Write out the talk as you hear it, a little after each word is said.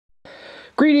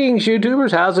Greetings,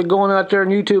 YouTubers. How's it going out there in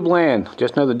YouTube land?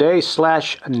 Just another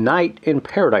day/night in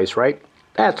paradise, right?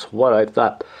 That's what I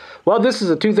thought. Well, this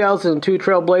is a 2002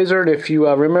 Trailblazer, and if you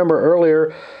remember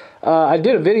earlier, I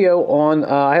did a video on,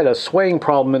 I had a swaying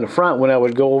problem in the front when I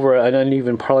would go over an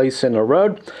uneven place in the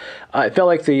road. It felt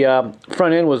like the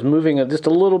front end was moving just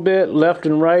a little bit left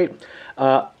and right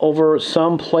over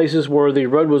some places where the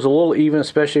road was a little even,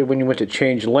 especially when you went to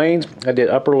change lanes. I did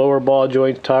upper, lower ball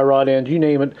joints, tie rod ends, you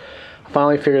name it.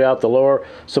 Finally figured out the lower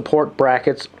support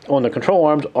brackets on the control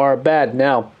arms are bad.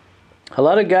 Now, a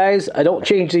lot of guys, I don't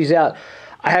change these out.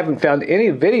 I haven't found any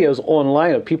videos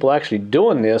online of people actually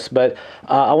doing this, but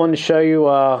I wanted to show you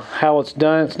how it's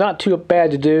done. It's not too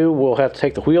bad to do. We'll have to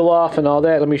take the wheel off and all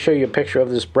that. Let me show you a picture of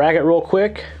this bracket real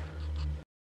quick.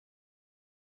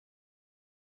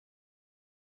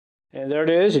 And there it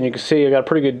is, and you can see I got a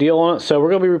pretty good deal on it. So we're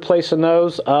going to be replacing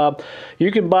those.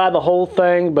 You can buy the whole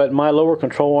thing, but my lower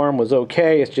control arm was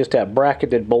okay. It's just that bracket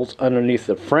that bolts underneath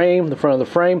the frame, the front of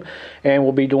the frame, and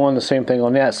we'll be doing the same thing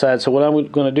on that side. So what I'm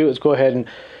going to do is go ahead and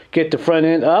get the front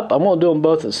end up. I'm going to do them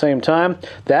both at the same time.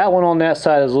 That one on that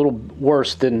side is a little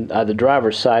worse than the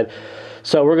driver's side.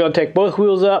 So we're going to take both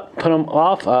wheels up, put them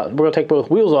off. We're going to take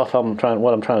both wheels off,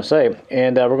 what I'm trying to say.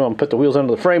 And we're going to put the wheels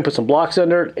under the frame, put some blocks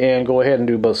under it, and go ahead and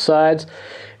do both sides.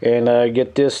 And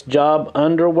get this job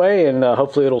underway, and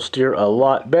hopefully it'll steer a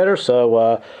lot better. So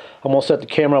I'm going to set the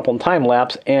camera up on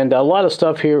time-lapse. And a lot of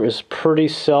stuff here is pretty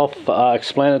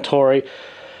self-explanatory. We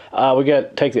got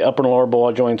to take the upper and lower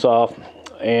ball joints off.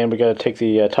 And we got to take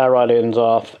the tie rod ends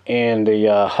off and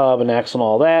the hub and axle and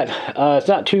all that. It's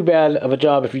not too bad of a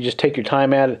job if you just take your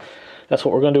time at it. That's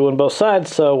what we're going to do on both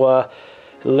sides. So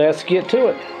let's get to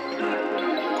it.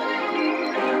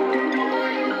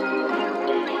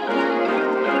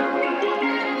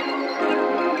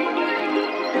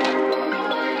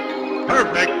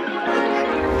 Perfect.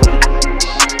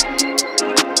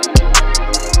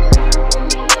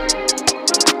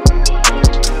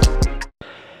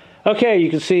 Okay, you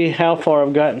can see how far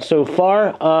I've gotten so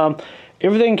far.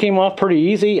 Everything came off pretty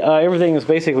easy. Everything is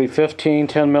basically 15,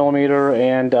 10 millimeter,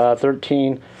 and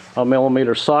 13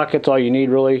 millimeter sockets. All you need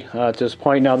really at this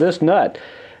point. Now this nut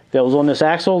that was on this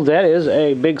axle, that is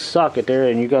a big socket there,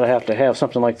 and you're going to have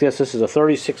something like this. This is a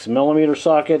 36 millimeter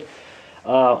socket.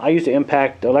 I used an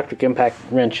electric impact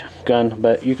wrench gun,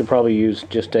 but you could probably use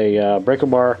just a breaker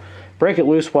bar. Break it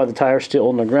loose while the tire's still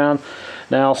on the ground.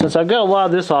 Now, since I've got a lot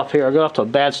of this off here, I got off to a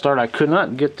bad start. I could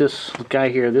not get this guy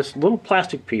here, this little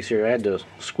plastic piece here. I had to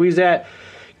squeeze that,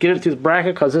 get it through the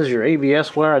bracket, because this is your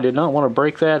ABS wire. I did not want to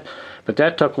break that, but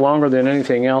that took longer than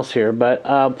anything else here. But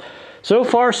so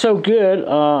far, so good.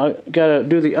 Got to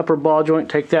do the upper ball joint,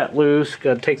 take that loose.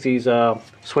 Got to take these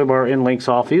sway bar end links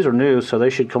off. These are new, so they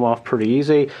should come off pretty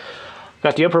easy.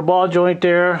 Got the upper ball joint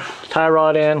there, tie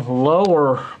rod end,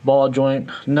 lower ball joint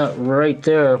nut right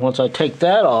there. Once I take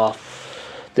that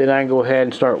off, then I can go ahead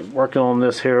and start working on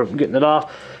this here, getting it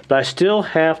off. But I still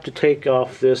have to take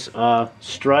off this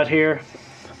strut here,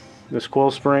 this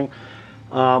coil spring.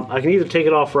 I can either take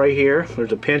it off right here.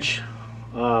 There's a pinch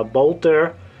bolt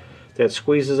there that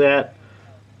squeezes that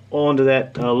onto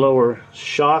that lower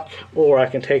shock, or I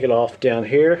can take it off down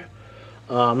here.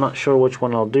 I'm not sure which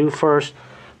one I'll do first.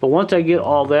 But once I get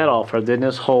all that off her, then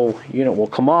this whole unit will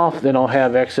come off. Then I'll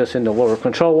have access in the lower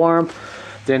control arm.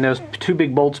 Then there's two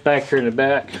big bolts back here in the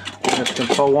back in this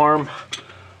control arm.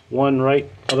 One right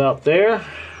about there.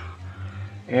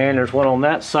 And there's one on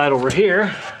that side over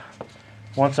here.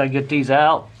 Once I get these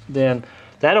out, then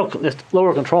this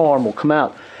lower control arm will come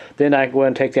out. Then I can go ahead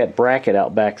and take that bracket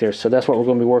out back there. So that's what we're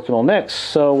going to be working on next.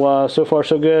 So, so far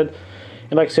so good.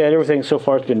 And like I said, everything so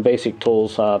far has been basic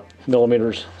tools,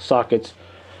 millimeters, sockets,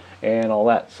 and all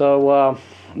that. So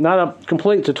not a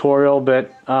complete tutorial,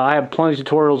 but I have plenty of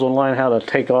tutorials online how to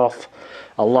take off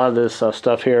a lot of this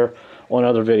stuff here on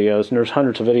other videos, and there's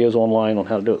hundreds of videos online on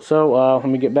how to do it. So let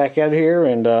me get back out of here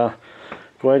and go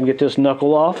ahead and get this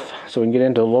knuckle off so we can get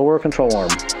into the lower control arm.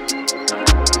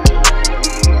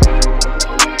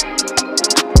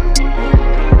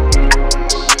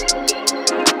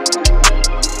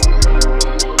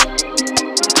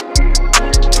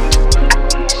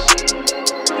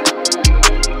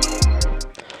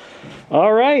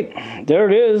 Alright, there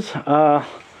it is. The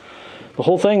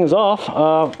whole thing is off.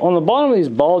 On the bottom of these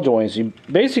ball joints,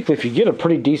 basically if you get a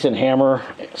pretty decent hammer,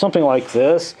 something like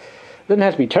this, it doesn't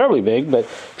have to be terribly big, but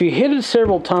if you hit it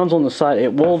several times on the side,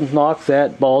 it will knock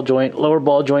that ball joint, lower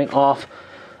ball joint off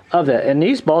of that. And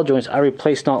these ball joints I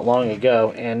replaced not long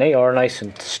ago, and they are nice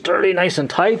and sturdy, nice and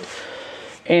tight.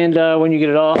 And when you get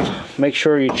it off, make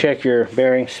sure you check your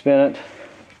bearing, spin it,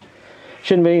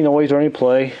 Shouldn't be any noise or any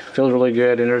play. Feels really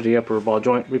good. And there's the upper ball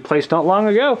joint replaced not long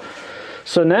ago.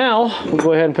 So now we'll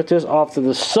go ahead and put this off to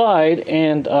the side,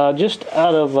 and just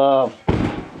out of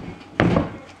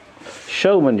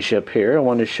showmanship here, I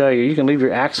wanted to show you, you can leave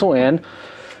your axle in,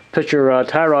 put your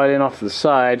tie rod in off to the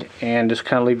side, and just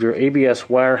kind of leave your ABS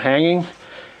wire hanging.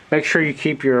 Make sure you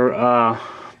keep your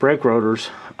brake rotors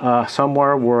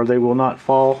somewhere where they will not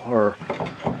fall or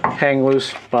hang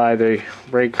loose by the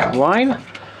brake line.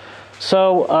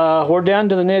 So we're down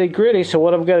to the nitty gritty, so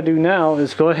what I've got to do now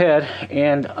is go ahead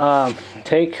and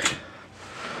take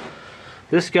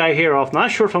this guy here off.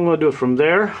 Not sure if I'm going to do it from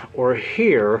there or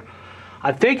here.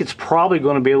 I think it's probably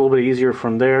going to be a little bit easier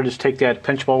from there. Just take that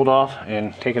pinch bolt off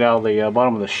and take it out of the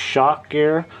bottom of the shock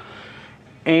gear.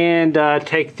 And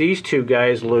take these two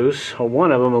guys loose, or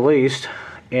one of them at least.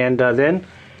 And then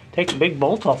take the big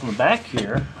bolt off in the back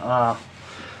here.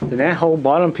 Then that whole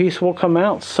bottom piece will come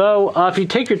out. So if you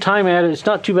take your time at it, it's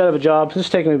not too bad of a job. It's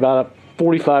taking me about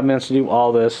 45 minutes to do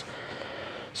all this.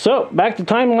 So back to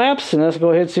time lapse, and let's go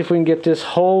ahead and see if we can get this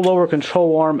whole lower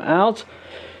control arm out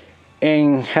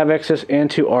and have access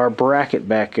into our bracket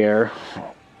back there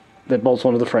that bolts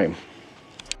onto the frame.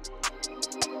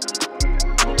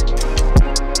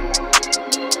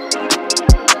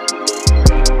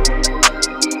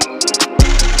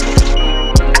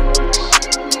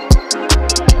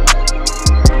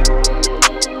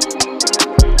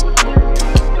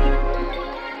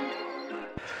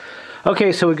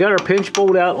 Okay, so we got our pinch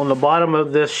bolt out on the bottom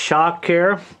of this shock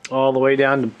here, all the way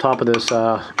down to the top of this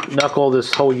knuckle,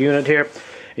 this whole unit here.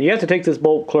 And you have to take this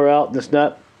bolt clear out, this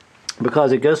nut,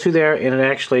 because it goes through there, and it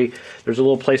actually, there's a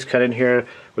little place cut in here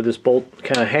where this bolt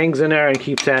kind of hangs in there and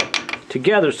keeps that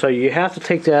together. So you have to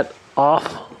take that out.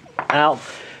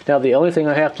 Now the only thing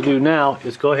I have to do now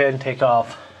is go ahead and take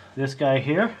off this guy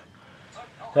here,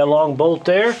 that long bolt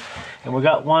there. And we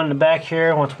got one in the back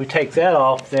here. Once we take that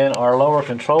off, then our lower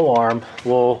control arm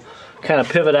will kind of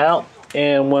pivot out.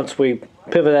 And once we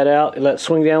pivot that out and let it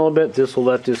swing down a little bit, this will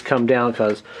let this come down,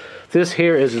 because this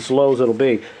here is as low as it'll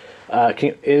be.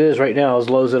 It is right now as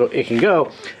low as it can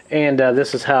go. And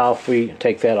this is how we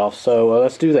take that off. So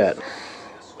let's do that.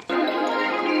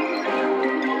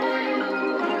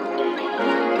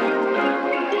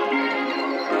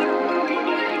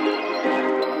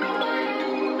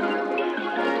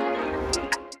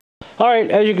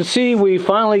 Alright, as you can see, we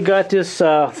finally got this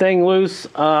thing loose.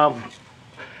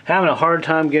 Having a hard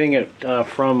time getting it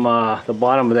from the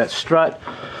bottom of that strut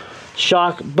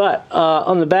shock, but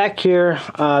on the back here,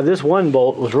 this one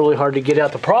bolt was really hard to get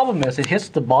out. The problem is it hits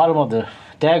the bottom of the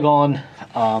daggone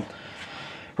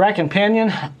rack and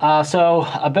pinion. So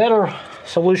a better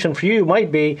solution for you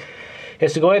might be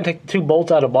is to go ahead and take the two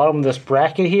bolts out of the bottom of this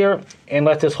bracket here and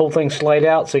let this whole thing slide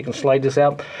out, so you can slide this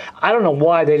out. I don't know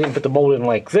why they didn't put the bolt in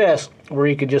like this, where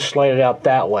you could just slide it out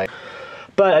that way.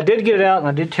 But I did get it out, and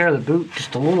I did tear the boot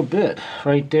just a little bit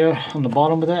right there on the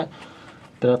bottom of that.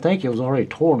 But I think it was already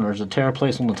torn. There's a tear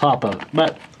place on the top of it.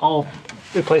 But I'll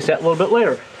replace that a little bit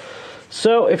later.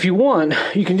 So if you want,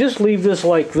 you can just leave this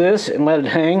like this and let it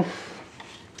hang.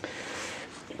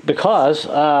 Because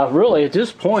really at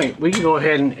this point we can go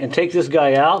ahead and take this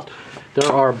guy out.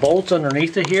 There are bolts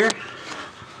underneath it here.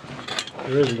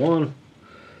 There is one.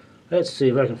 Let's see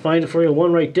if I can find it for you.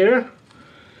 One right there,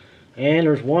 and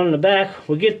there's one in the back.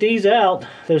 We'll get these out,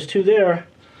 those two there,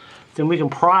 then we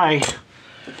can pry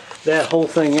that whole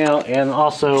thing out. And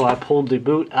also I pulled the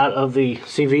boot out of the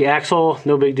CV axle.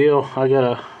 No big deal. I got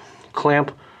a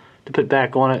clamp to put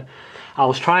back on it. I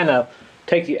was trying to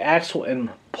take the axle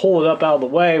and pull it up out of the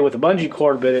way with a bungee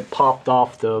cord, but it popped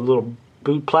off the little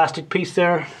boot plastic piece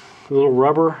there, the little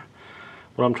rubber,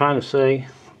 what I'm trying to say,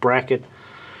 bracket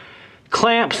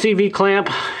clamp, CV clamp.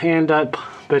 And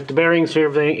but the bearings,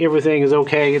 everything is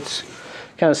okay. It's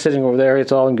kind of sitting over there.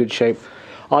 It's all in good shape.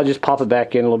 I'll just pop it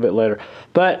back in a little bit later.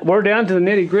 But we're down to the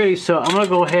nitty gritty, so I'm going to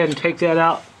go ahead and take that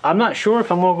out. I'm not sure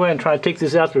if I'm going to go ahead and try to take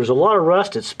this out. There's a lot of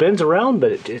rust. It spins around,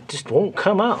 but it just won't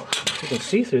come out. You can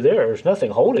see through there. There's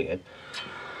nothing holding it.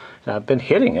 And I've been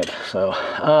hitting it. So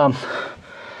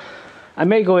I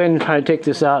may go ahead and try to take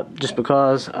this out just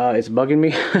because it's bugging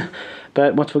me.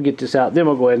 But once we get this out, then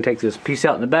we'll go ahead and take this piece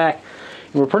out in the back.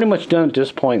 And we're pretty much done at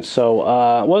this point. So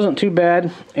it wasn't too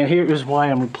bad. And here is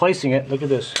why I'm replacing it. Look at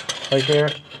this right there.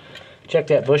 Check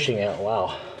that bushing out.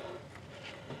 Wow.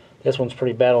 This one's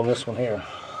pretty bad on this one here.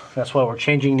 That's why we're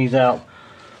changing these out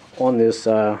on this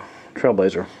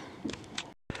Trailblazer.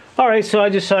 Alright, so I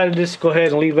decided to just go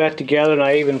ahead and leave that together, and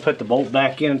I even put the bolt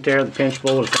back in there, the pinch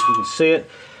bolt, if you can see it,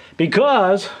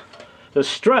 because the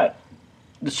strut,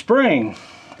 the spring,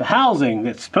 the housing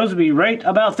that's supposed to be right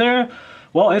about there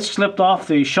Well, it slipped off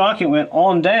the shock and went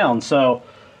on down. So,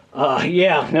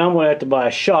 yeah, now I'm going to have to buy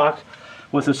a shock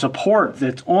with a support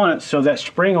that's on it so that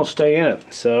spring will stay in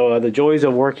it. So, the joys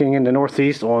of working in the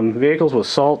Northeast on vehicles with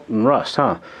salt and rust,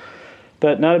 huh?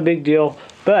 But not a big deal.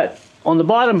 But on the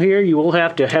bottom here, you will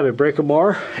have to have a breaker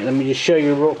bar. And let me just show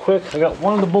you real quick. I got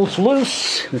one of the bolts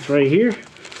loose. It's right here.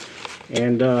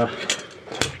 And I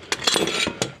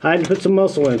had to put some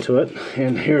muscle into it.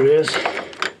 And here it is.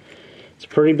 It's a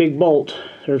pretty big bolt.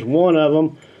 There's one of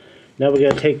them. Now we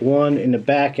got to take one in the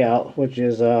back out, which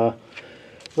is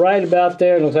right about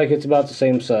there. It looks like it's about the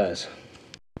same size.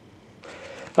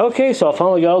 Okay, so I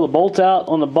finally got all the bolts out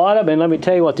on the bottom. And let me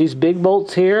tell you what, these big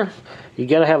bolts here, you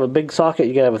got to have a big socket.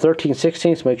 You got to have a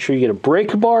 13/16. So make sure you get a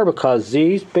breaker bar because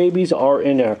these babies are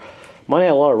in there. Mine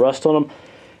had a lot of rust on them.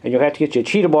 And you'll have to get you a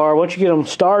cheetah bar. Once you get them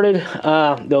started,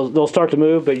 they'll start to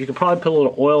move. But you can probably put a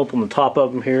little oil up on the top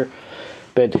of them here.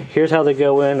 But here's how they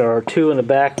go in. There are two in the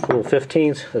back, little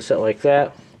 15s. That's set like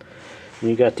that. And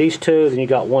you got these two. Then you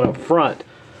got one up front,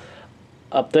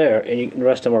 up there, and the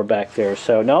rest of them are back there.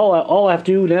 So now all I have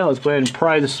to do now is go ahead and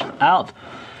pry this out.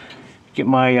 Get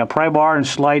my pry bar and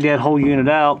slide that whole unit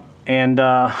out and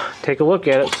take a look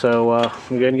at it. So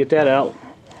I'm going to get that out.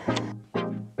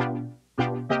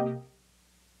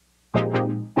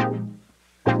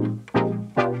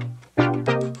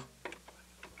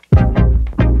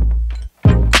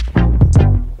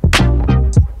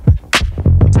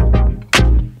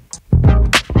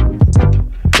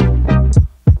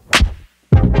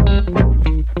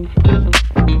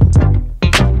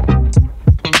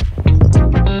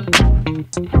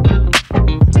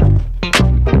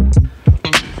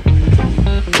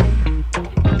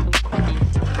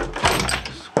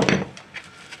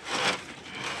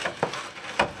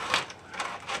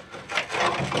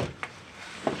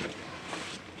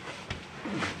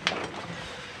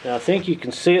 Now I think you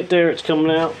can see it there, it's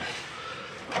coming out.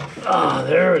 Ah,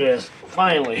 there it is,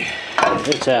 finally,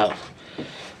 it's out.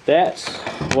 That's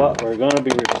what we're going to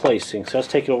be replacing. So let's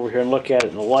take it over here and look at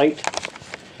it in the light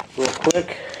real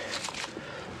quick.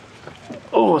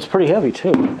 Oh, it's pretty heavy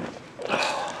too.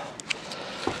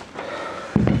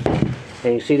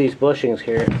 And you see these bushings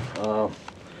here,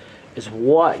 is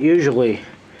what usually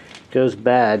goes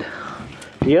bad.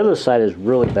 The other side is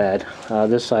really bad.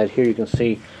 This side here you can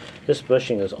see this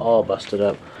bushing is all busted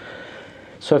up.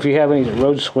 So if you have any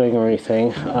road swing or anything,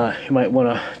 you might want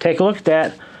to take a look at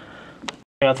that.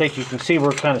 I think you can see where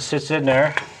it kind of sits in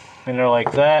there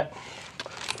like that.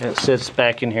 And it sits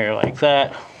back in here like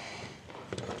that.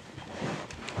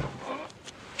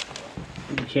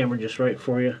 The camera just right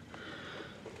for you.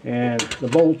 And the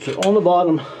bolts are on the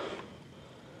bottom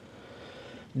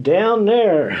down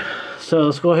there. So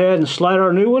let's go ahead and slide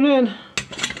our new one in.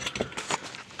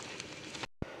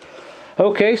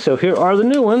 Okay, so here are the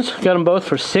new ones. Got them both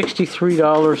for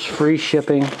 $63 free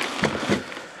shipping.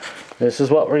 This is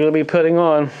what we're going to be putting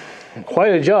on.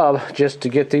 Quite a job just to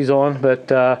get these on,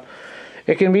 but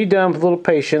it can be done with a little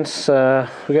patience.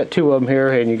 We got two of them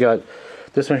here, and you got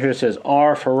this one here says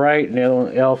R for right, and the other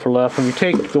one L for left. When you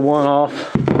take the one off,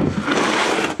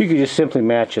 you can just simply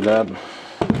match it up.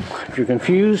 If you're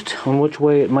confused on which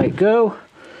way it might go,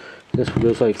 this one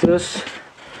goes like this.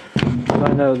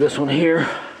 I know this one here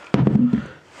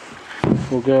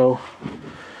will go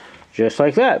just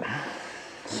like that.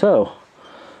 So,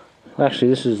 actually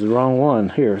this is the wrong one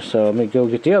here, so let me go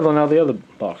get the other one out of the other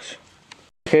box.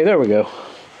 Okay, there we go.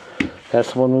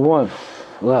 That's the one we want.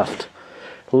 Left.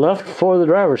 Left for the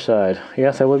driver's side.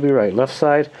 Yes, that would be right. Left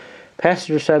side.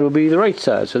 Passenger side would be the right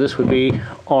side. So this would be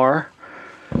R,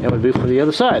 and would be for the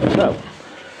other side. So,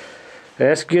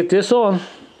 let's get this on.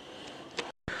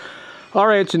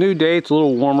 Alright, it's a new day, it's a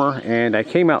little warmer, and I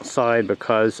came outside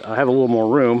because I have a little more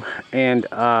room, and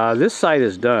this side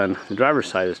is done, the driver's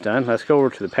side is done. Let's go over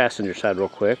to the passenger side real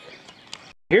quick.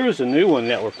 Here's the new one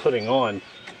that we're putting on,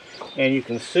 and you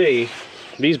can see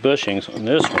these bushings on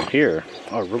this one here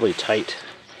are really tight.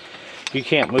 You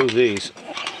can't move these.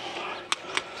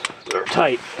 They're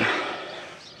tight.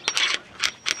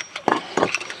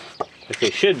 Like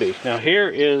they should be. Now here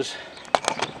is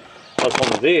what's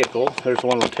on the vehicle. There's the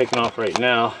one we're taking off right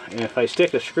now, and if I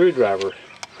stick a screwdriver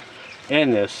in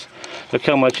this, look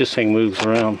how much this thing moves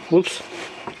around. Whoops.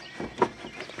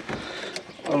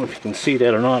 I don't know if you can see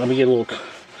that or not. Let me get a little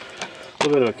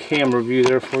bit of a camera view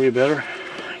there for you better.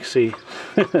 You can see.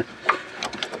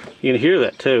 You can hear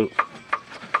that too.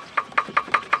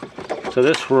 So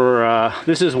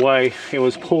this is why it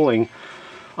was pulling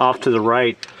off to the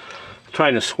right,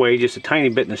 trying to sway just a tiny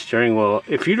bit in the steering wheel.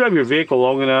 If you drive your vehicle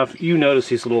long enough, you notice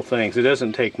these little things. It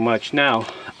doesn't take much. Now,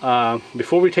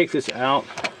 before we take this out,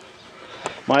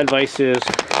 my advice is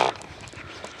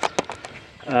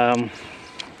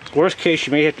Worst case,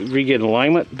 you may have to re-get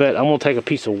alignment, but I'm going to take a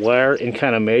piece of wire and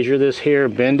kind of measure this here,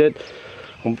 bend it.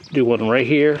 I'll do one right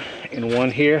here and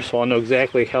one here, so I'll know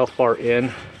exactly how far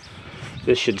in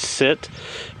this should sit.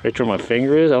 Right where my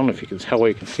finger is. I don't know if you can, how well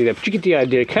you can see that, but you get the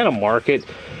idea. Kind of mark it,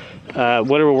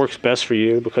 whatever works best for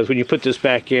you, because when you put this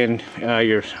back in,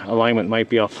 your alignment might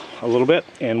be off a little bit.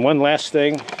 And one last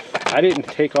thing, I didn't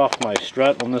take off my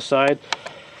strut on this side.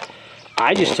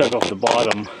 I just took off the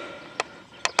bottom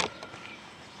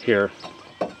here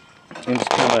and just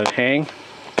kind of hang.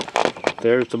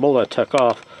 There's the bolt I took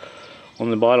off on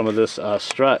the bottom of this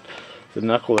strut, the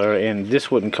knuckle there, and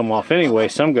this wouldn't come off anyway.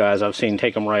 Some guys I've seen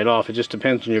take them right off. It just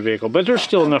depends on your vehicle, but there's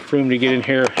still enough room to get in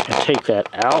here and take that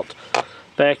out,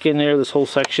 back in there, this whole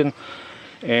section,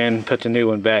 and put the new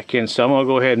one back in. So I'm gonna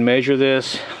go ahead and measure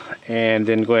this, and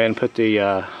then go ahead and put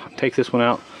the take this one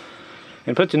out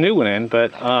and put the new one in.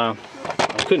 But I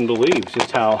couldn't believe just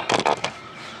how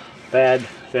bad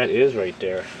that is right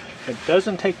there. It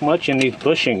doesn't take much in these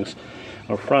bushings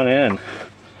or front end.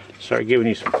 Start giving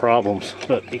you some problems,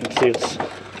 but you can see it's,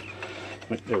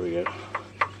 there we go,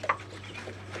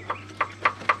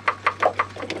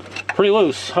 pretty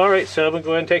loose. All right, so I'm gonna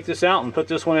go ahead and take this out and put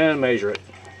this one in and measure it.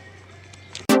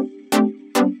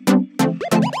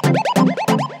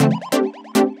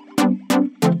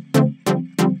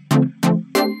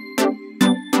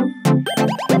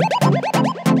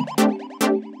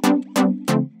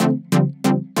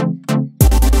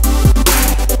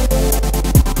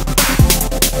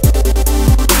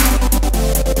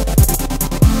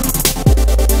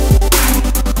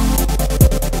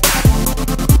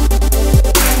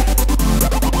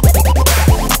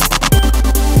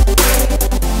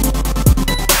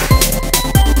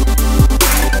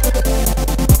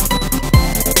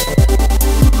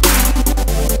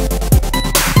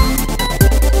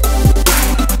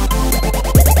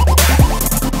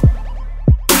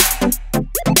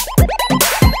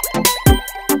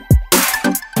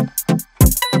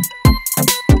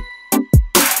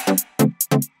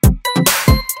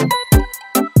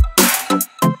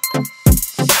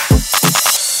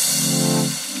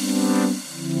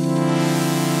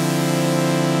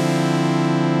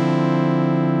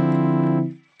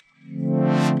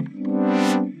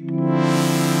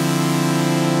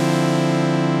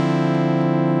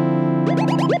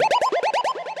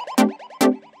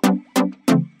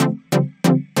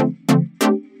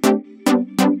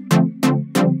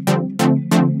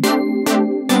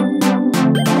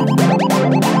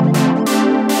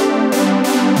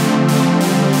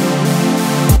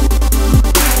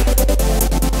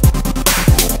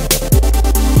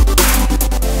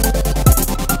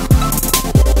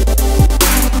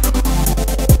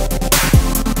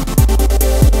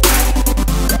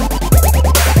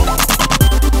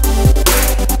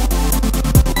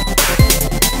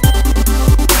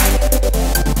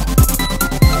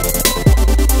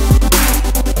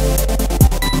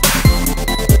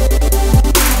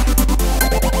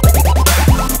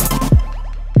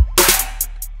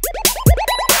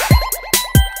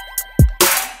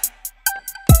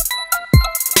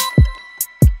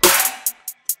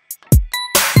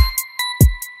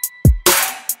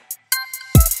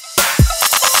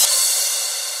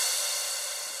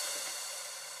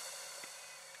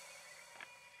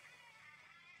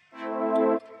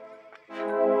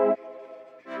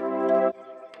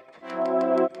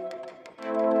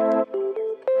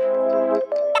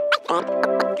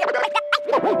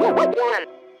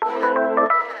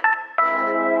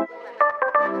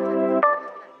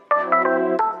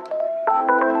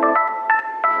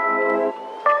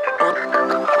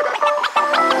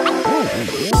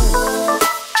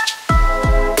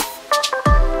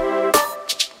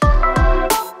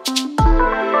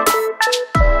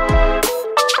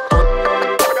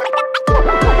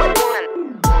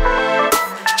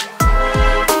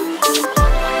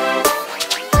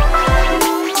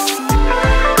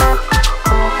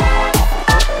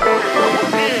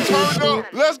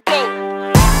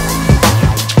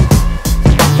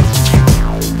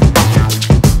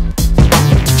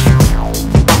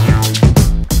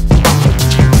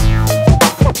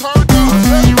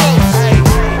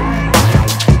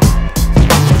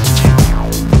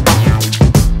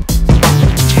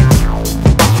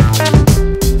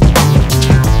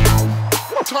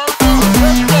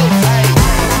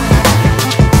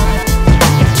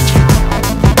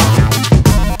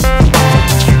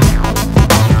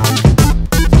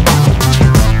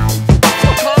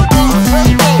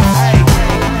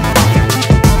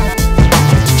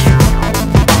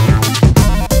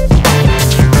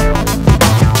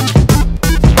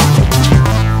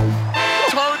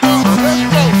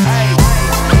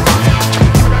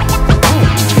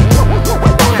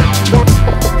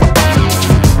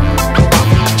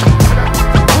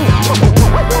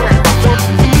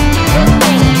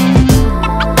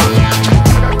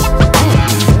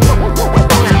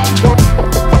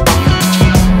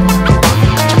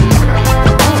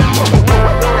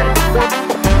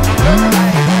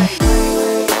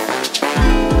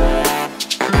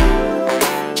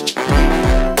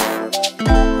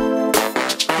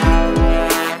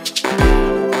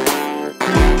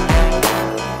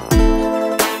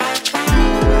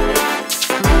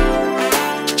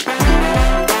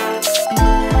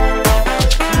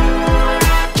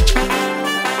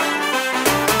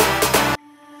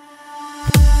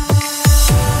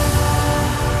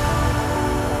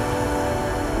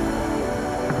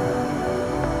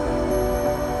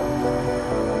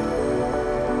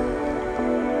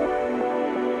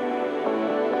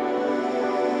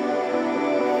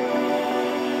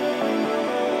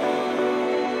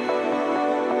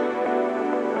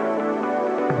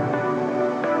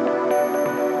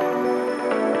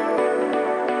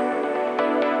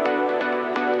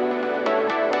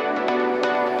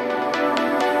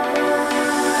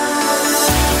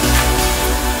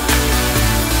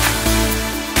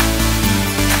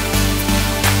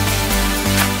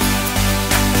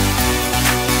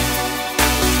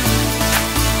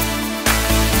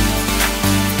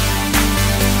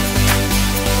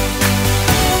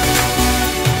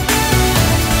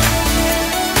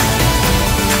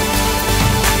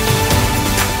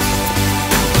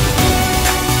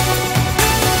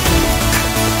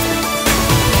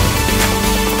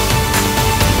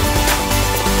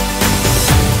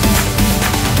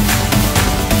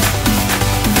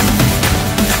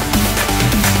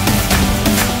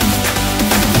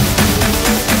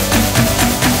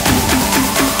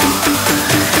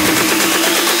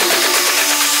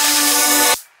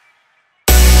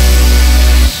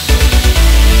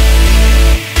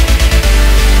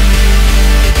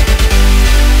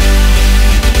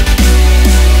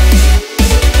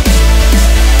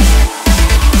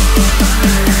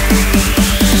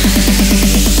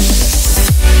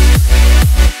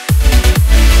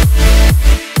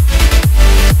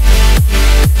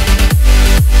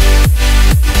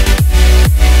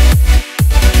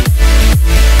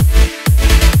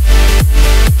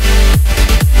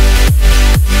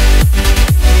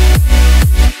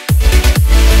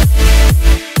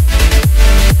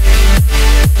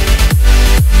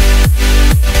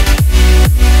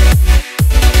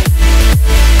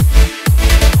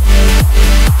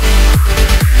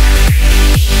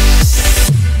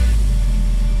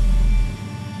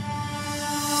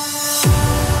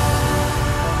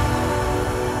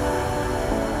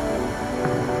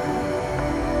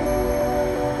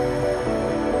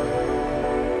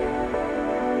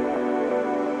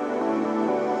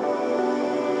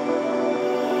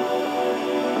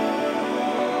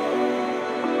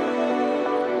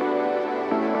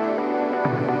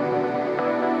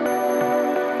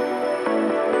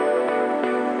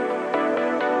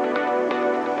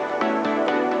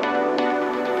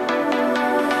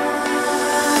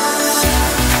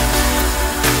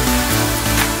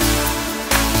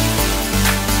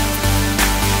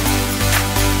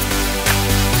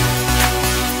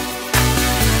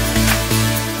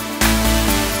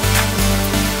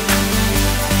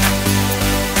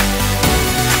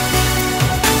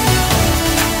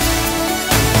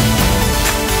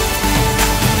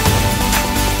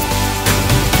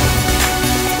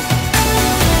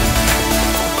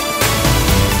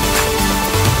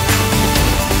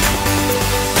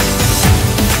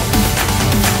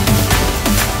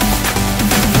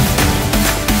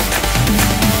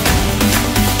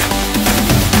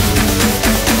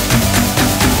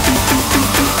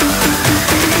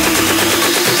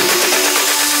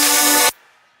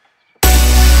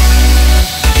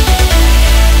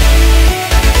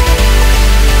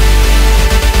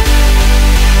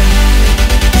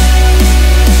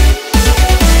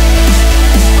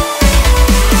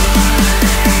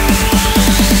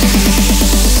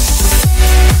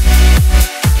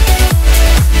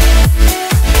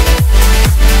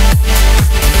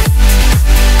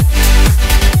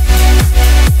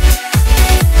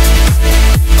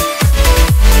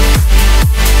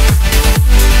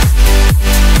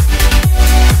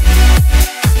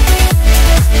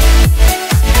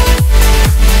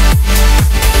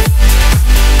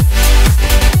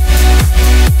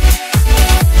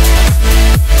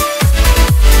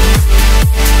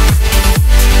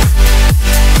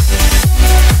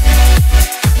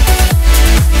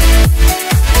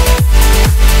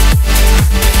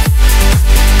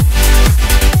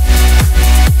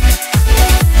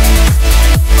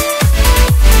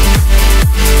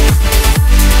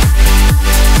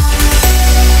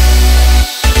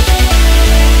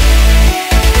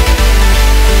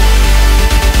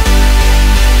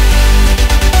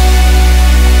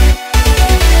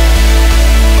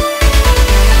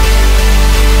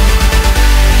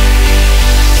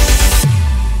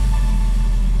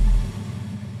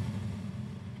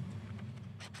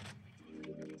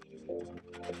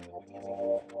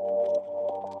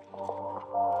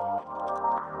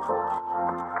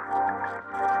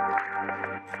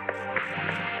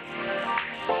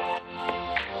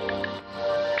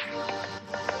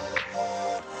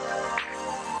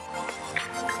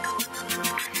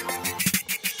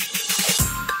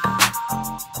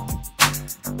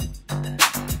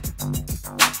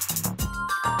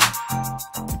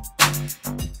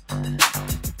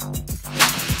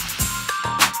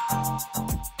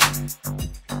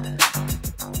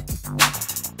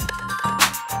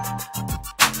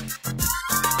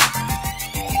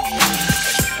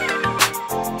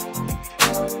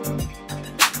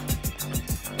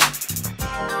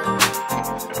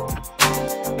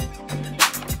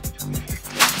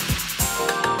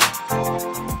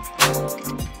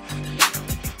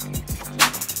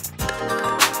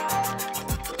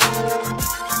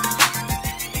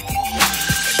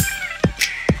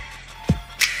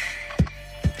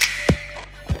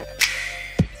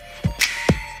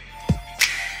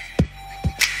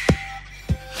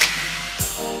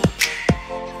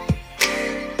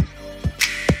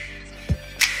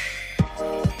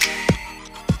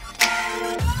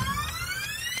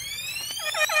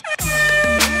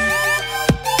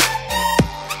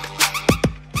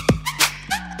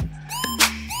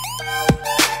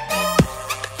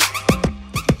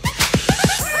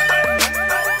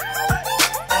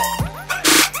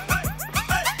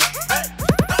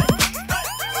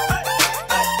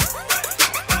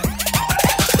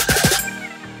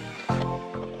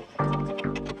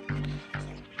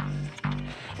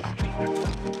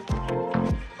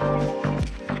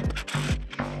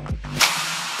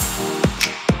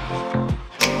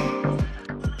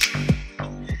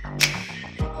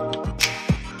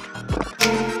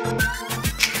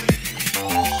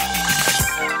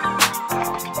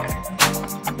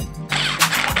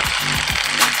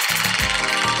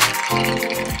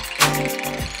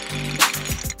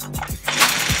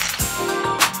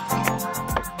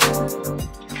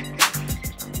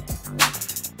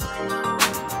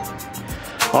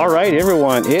 Alright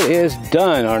everyone, it is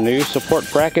done. Our new support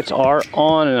brackets are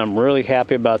on and I'm really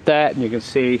happy about that. And you can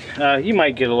see, you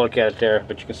might get a look at it there,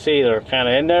 but you can see they're kind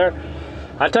of in there.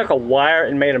 I took a wire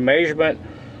and made a measurement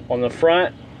on the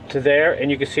front to there, and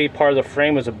you can see part of the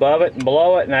frame was above it and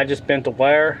below it, and I just bent the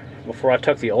wire before I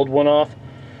took the old one off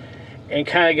and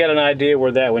kind of get an idea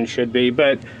where that one should be.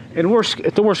 But at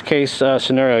the worst case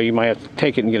scenario, you might have to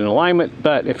take it and get an alignment,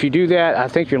 but if you do that, I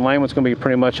think your alignment's going to be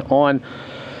pretty much on.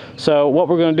 So what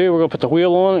we're going to do, we're going to put the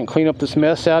wheel on and clean up this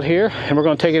mess out here, and we're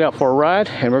going to take it out for a ride,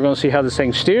 and we're going to see how this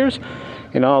thing steers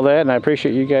and all that. And I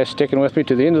appreciate you guys sticking with me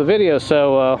to the end of the video.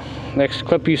 So next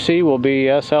clip you see will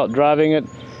be us out driving it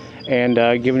and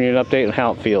giving you an update on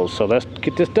how it feels. So let's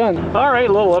get this done. All right,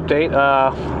 a little update,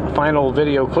 final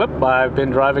video clip. I've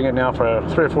been driving it now for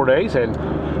 3 or 4 days, and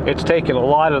it's taken a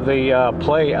lot of the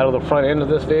play out of the front end of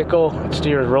this vehicle. It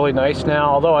steers really nice now,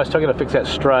 although I still got to fix that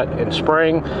strut and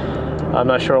spring. I'm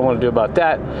not sure what I want to do about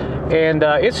that. And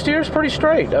it steers pretty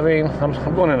straight. I mean, I'm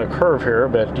going in a curve here,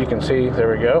 but you can see,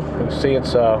 there we go. You can see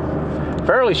it's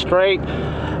fairly straight.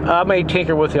 I may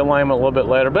tinker with the alignment a little bit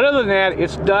later, but other than that,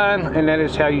 it's done. And that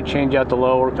is how you change out the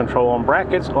lower control arm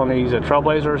brackets on these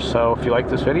Trailblazers. So if you like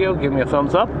this video, give me a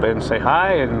thumbs up and say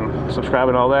hi and subscribe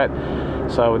and all that.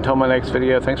 So until my next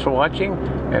video, thanks for watching,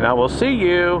 and I will see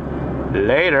you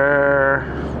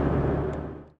later.